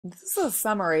This is a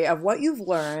summary of what you've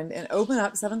learned in Open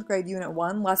Up 7th Grade Unit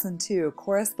 1, Lesson 2,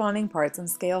 Corresponding Parts and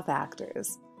Scale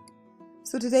Factors.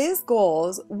 So today's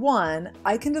goals: 1,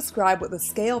 I can describe what the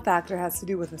scale factor has to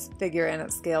do with this figure in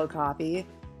its scaled copy,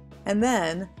 and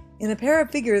then, in a pair of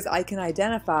figures, I can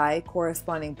identify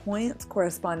corresponding points,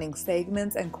 corresponding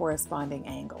segments, and corresponding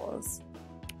angles.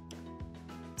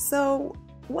 So,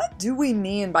 what do we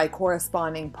mean by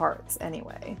corresponding parts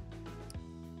anyway?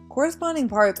 Corresponding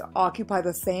parts occupy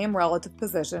the same relative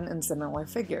position in similar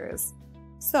figures.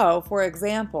 So, for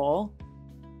example,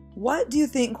 what do you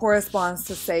think corresponds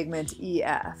to segment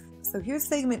EF? So here's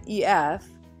segment EF.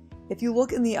 If you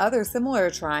look in the other similar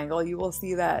triangle, you will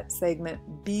see that segment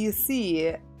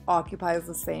BC occupies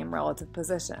the same relative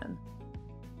position.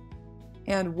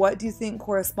 And what do you think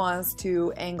corresponds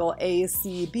to angle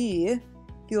ACB? If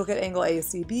you look at angle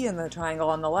ACB in the triangle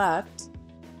on the left,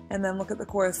 and then look at the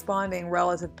corresponding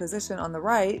relative position on the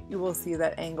right, you will see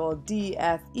that angle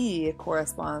DFE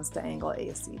corresponds to angle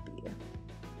ACB.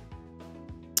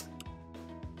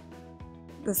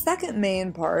 The second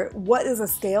main part, what is a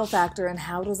scale factor and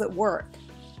how does it work?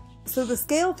 So the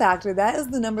scale factor, that is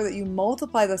the number that you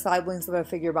multiply the side lengths of a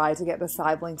figure by to get the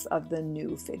side lengths of the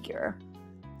new figure.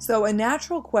 So a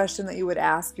natural question that you would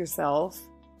ask yourself,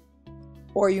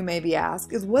 or you may be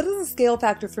asked, is what is the scale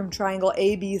factor from triangle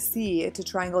ABC to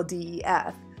triangle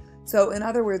DEF? So in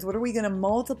other words, what are we going to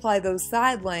multiply those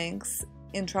side lengths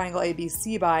in triangle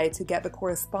ABC by to get the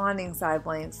corresponding side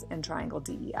lengths in triangle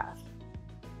DEF?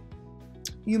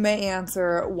 You may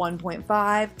answer 1.5,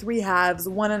 3/2,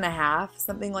 1.5,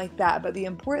 something like that. But the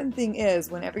important thing is,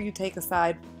 whenever you take a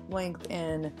side length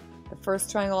in the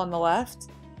first triangle on the left,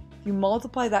 you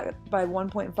multiply that by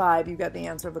 1.5, you get the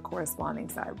answer of the corresponding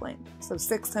side length. So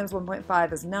 6 times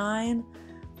 1.5 is 9,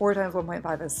 4 times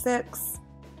 1.5 is 6,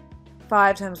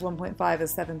 5 times 1.5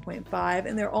 is 7.5,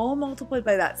 and they're all multiplied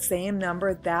by that same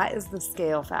number. That is the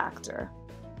scale factor.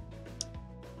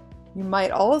 You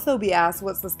might also be asked,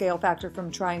 what's the scale factor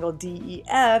from triangle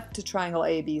DEF to triangle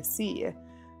ABC?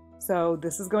 So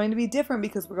this is going to be different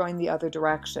because we're going the other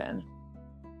direction.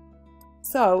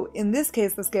 So in this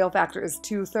case, the scale factor is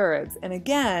 2/3. And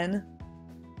again,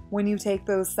 when you take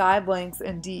those side lengths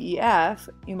in DEF,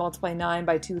 you multiply 9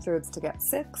 by 2/3 to get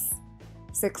 6,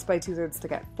 6 by 2/3 to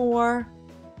get 4,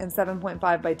 and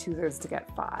 7.5 by 2/3 to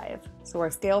get 5. So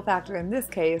our scale factor in this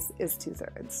case is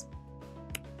 2/3.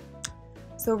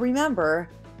 So remember,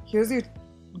 here's your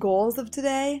goals of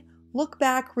today. Look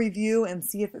back, review, and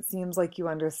see if it seems like you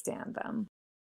understand them.